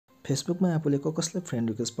फेसबुकमा आफूले कसलाई फ्रेन्ड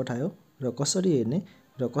रिक्वेस्ट पठायो र कसरी हेर्ने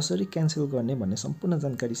र कसरी क्यान्सल गर्ने भन्ने सम्पूर्ण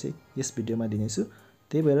जानकारी चाहिँ यस भिडियोमा दिनेछु।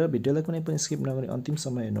 त्यही भएर भिडियोलाई कुनै पनि स्किप नगरी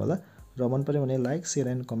अन्तिमसम्म हेर्नु होला र मन पर्यो भने लाइक, शेयर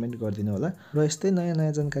एन्ड कमेन्ट गरिदिनु होला र यस्तै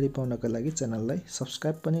नयाँ जानकारी पाउनका लागि च्यानललाई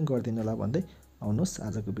सब्स्क्राइब पनि गरिदिनु होला भन्दै आउनुहोस्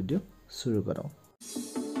आजको भिडियो सुरु गरौँ।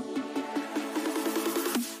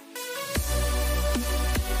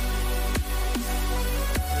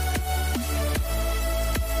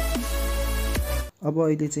 अब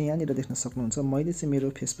अहिले चाहिँ यहाँनिर देख्न सक्नुहुन्छ मैले चाहिँ मेरो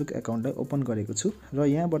फेसबुक एकाउन्टलाई ओपन गरेको छु र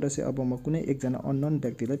यहाँबाट चाहिँ अब म कुनै एकजना अननोन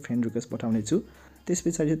व्यक्तिलाई फ्रेन्ड रिक्वेस्ट पठाउने छु।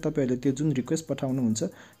 त्यसपछि तपाईहरुले त्यो जुन रिक्वेस्ट पठाउनुहुन्छ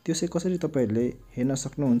त्यो चाहिँ कसरी तपाईहरुले हेर्न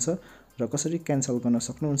सक्नुहुन्छ र कसरी क्यान्सल गर्न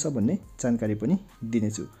सक्नुहुन्छ भन्ने जानकारी पनि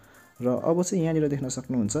दिनेछु। र अब चाहिँ यहाँनिर देख्न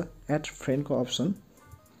सक्नुहुन्छ एड फ्रेन्डको अप्सन,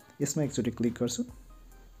 यसमा एकचोटि क्लिक गर्छु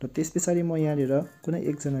र त्यसपछि म यहाँनिर कुनै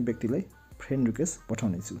एकजना व्यक्तिलाई फ्रेन्ड रिक्वेस्ट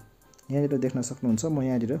पठाउने छु। यहाँनिर देख्न सक्नुहुन्छ म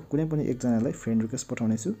यहाँनिर कुनै पनि एकजनालाई फ्रेन्ड रिक्वेस्ट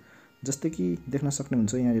पठाउने छु। जस्तै कि देख्न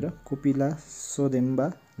सक्नुहुन्छ यहाँनिर कोपिला सोदेम्बा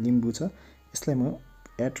लिम्बू छ, यसलाई म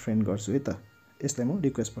एड फ्रेन्ड गर्छु है त, यसलाई म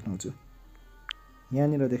रिक्वेस्ट पठाउँछु।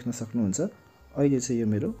 यहाँनिर देख्न सक्नुहुन्छ अहिले चाहिँ यो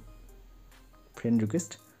मेरो फ्रेन्ड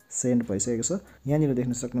रिक्वेस्ट सेन्ड भइसकेको छ। यहाँनिर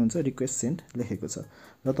देख्न सक्नुहुन्छ रिक्वेस्ट सेन्ड लेखेको छ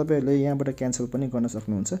र तपाईहरुले यहाँबाट क्यान्सल पनि गर्न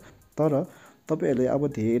सक्नुहुन्छ। तर तपाईहरुले अब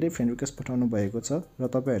धेरै फ्रेन्ड रिक्वेस्ट पठाउनु भएको छ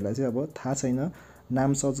र तपाईहरुलाई चाहिँ अब थाहा छैन,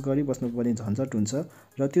 नाम सर्च गरी बस्नुपर्ने झन्झट हुन्छ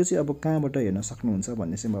र त्यो चाहिँ अब कहाँबाट हेर्न सक्नुहुन्छ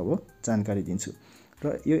भन्ने चाहिँ म अब जानकारी दिन्छु। र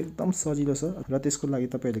यो एकदम सजिलो छ र त्यसको लागि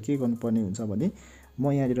तपाईहरुले के गर्नुपर्ने हुन्छ भने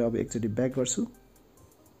म यहाँनिर अब एकचोटि ब्याक गर्छु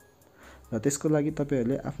र त्यसको लागि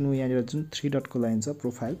तपाईहरुले आफ्नो यहाँनिर जुन 3 डटको लाइन छ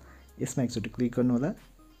प्रोफाइल, यसमा एकचोटि क्लिक गर्नु होला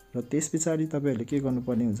र त्यसपछि तपाईहरुले के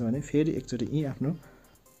गर्नुपर्ने हुन्छ भने फेरि एकचोटि यही आफ्नो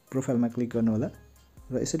प्रोफाइलमा क्लिक गर्नु होला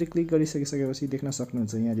र यसरी क्लिक गरिसकेपछि देख्न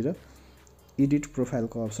सक्नुहुन्छ यहाँनिर एडिट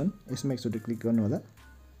प्रोफाइलको अप्सन, यसमा एकचोटि क्लिक गर्नु होला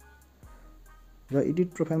र एडिट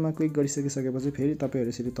प्रोफाइलमा क्लिक गरिसकेपछि फेरि तपाईहरु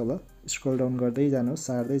यसरी तल स्क्रल डाउन गर्दै जानुहोस्,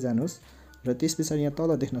 सार्दै जानुहोस् र त्यसपछि यहाँ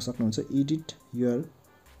तल देख्न सक्नुहुन्छ एडिट योर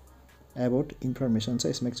अबाउट इन्फर्मेसन छ,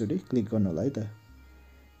 यसमा एकचोटि क्लिक गर्नु होला है त।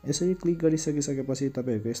 यसरी क्लिक गरिसकेपछि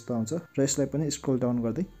तपाईहरुको यस्तो आउँछ र यसलाई पनि स्क्रल डाउन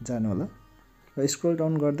गर्दै जानु होला र स्क्रल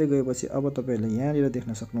डाउन गर्दै गएपछि अब तपाईहरुले यहाँनिर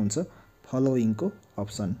देख्न सक्नुहुन्छ फलोइङको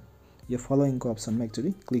अप्सन, यो फलोइङको अप्सनमा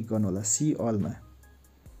एकचोटि क्लिक गर्नु होला सी अलमा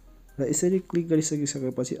र यसरी क्लिक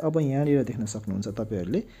गरिसकेपछि अब यहाँनिर देख्न सक्नुहुन्छ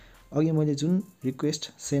तपाईहरुले अघि मैले जुन रिक्वेस्ट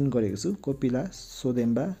सेन्ड गरेको छु कोपिला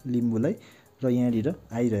सोदेम्बा लिम्बूलाई र यहाँनिर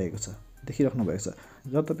आइरहेको छ, देखिराख्नु भएको छ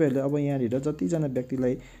र तपाईहरुले अब यहाँनिर जति जना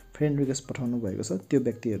व्यक्तिलाई फ्रेन्ड रिक्वेस्ट पठाउनु भएको छ त्यो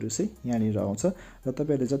व्यक्तिहरु चाहिँ यहाँनिर आउँछ र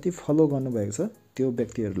तपाईहरुले जति फलो गर्नु भएको छ त्यो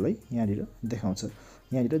व्यक्तिहरुलाई यहाँनिर देखाउँछ,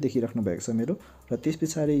 यहाँनिर देखिराख्नु भएको छ मेरो। र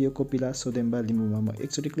त्यसपछि यो कोपिला सोदेम्बा लिम्बूमा म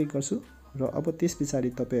एकचोटि क्लिक गर्छु र अब त्यसपछि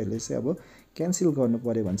तपाईहरुले चाहिँ अब क्यान्सल गर्नु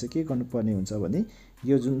पर्यो भने चाहिँ के गर्नुपर्ने हुन्छ भने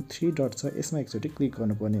यो जुन 3 डट छ यसमा एकचोटि क्लिक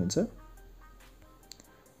गर्नुपर्ने हुन्छ।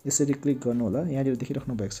 यसरी क्लिक गर्नु होला, यहाँनिर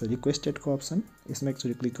देखिराख्नु भएको छ रिक्वेस्टेडको अप्सन, यसमा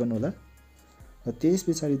एकचोटि क्लिक गर्नु होला र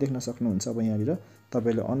त्यसपछि देख्न सक्नुहुन्छ अब यहाँनिर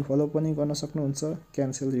तपाईहरुले अनफलो पनि गर्न सक्नुहुन्छ,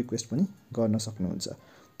 क्यान्सल रिक्वेस्ट पनि गर्न सक्नुहुन्छ।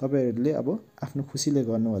 तपाईहरुले अब आफ्नो खुसीले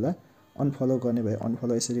गर्नु होला, अनफलो गर्ने भए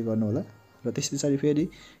अनफलो यसरी गर्नु होला र त्यसपछि फेरि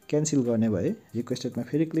क्यान्सल गर्ने भए रिक्वेस्टेडमा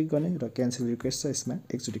फेरि क्लिक गर्ने र क्यान्सल रिक्वेस्ट छ यसमा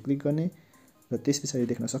एकचोटि क्लिक गर्ने र त्यसपछि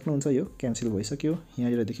देख्न सक्नुहुन्छ यो क्यान्सल भइसक्यो।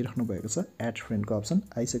 यहाँनिर देखिराख्नु भएको छ एड फ्रेन्डको अप्सन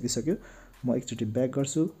आइसकिसक्यो। म एकचोटि ब्याक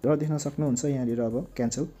गर्छु र देख्न सक्नुहुन्छ यहाँनिर अब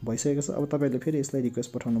क्यान्सल भइसकेको छ। अब तपाईहरुले फेरि यसलाई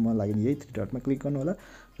रिक्वेस्ट पठाउनु मन लाग्यो भने यही 3 डटमा क्लिक गर्नु होला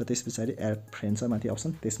र त्यसपछि एड फ्रेन्ड छ माथि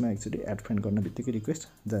अप्सन, त्यसमा एकचोटि एड फ्रेन्ड गर्न बित्तिकै रिक्वेस्ट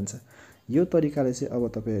जान्छ। यो तरिकाले चाहिँ अब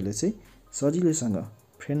तपाईहरुले चाहिँ सजिलैसँग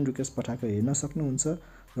फ्रेन्ड रिक्वेस्ट पठाएको हेर्न सक्नुहुन्छ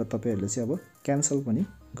र तपाईहरुले चाहिँ अब क्यान्सल पनि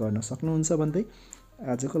गर्न सक्नुहुन्छ भन्दै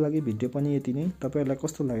आजको लागि भिडियो पनि यति नै। तपाईहरुलाई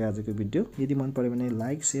कस्तो लाग्यो आजको भिडियो? यदि मन पर्यो भने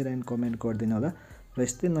लाइक, शेयर एन्ड कमेन्ट गरिदिनु होला र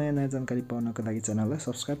यस्तै नयाँ जानकारी पाउनको लागि च्यानललाई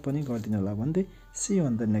सब्स्क्राइब पनि गरिदिनु होला भन्दै C you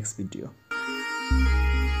on the next video.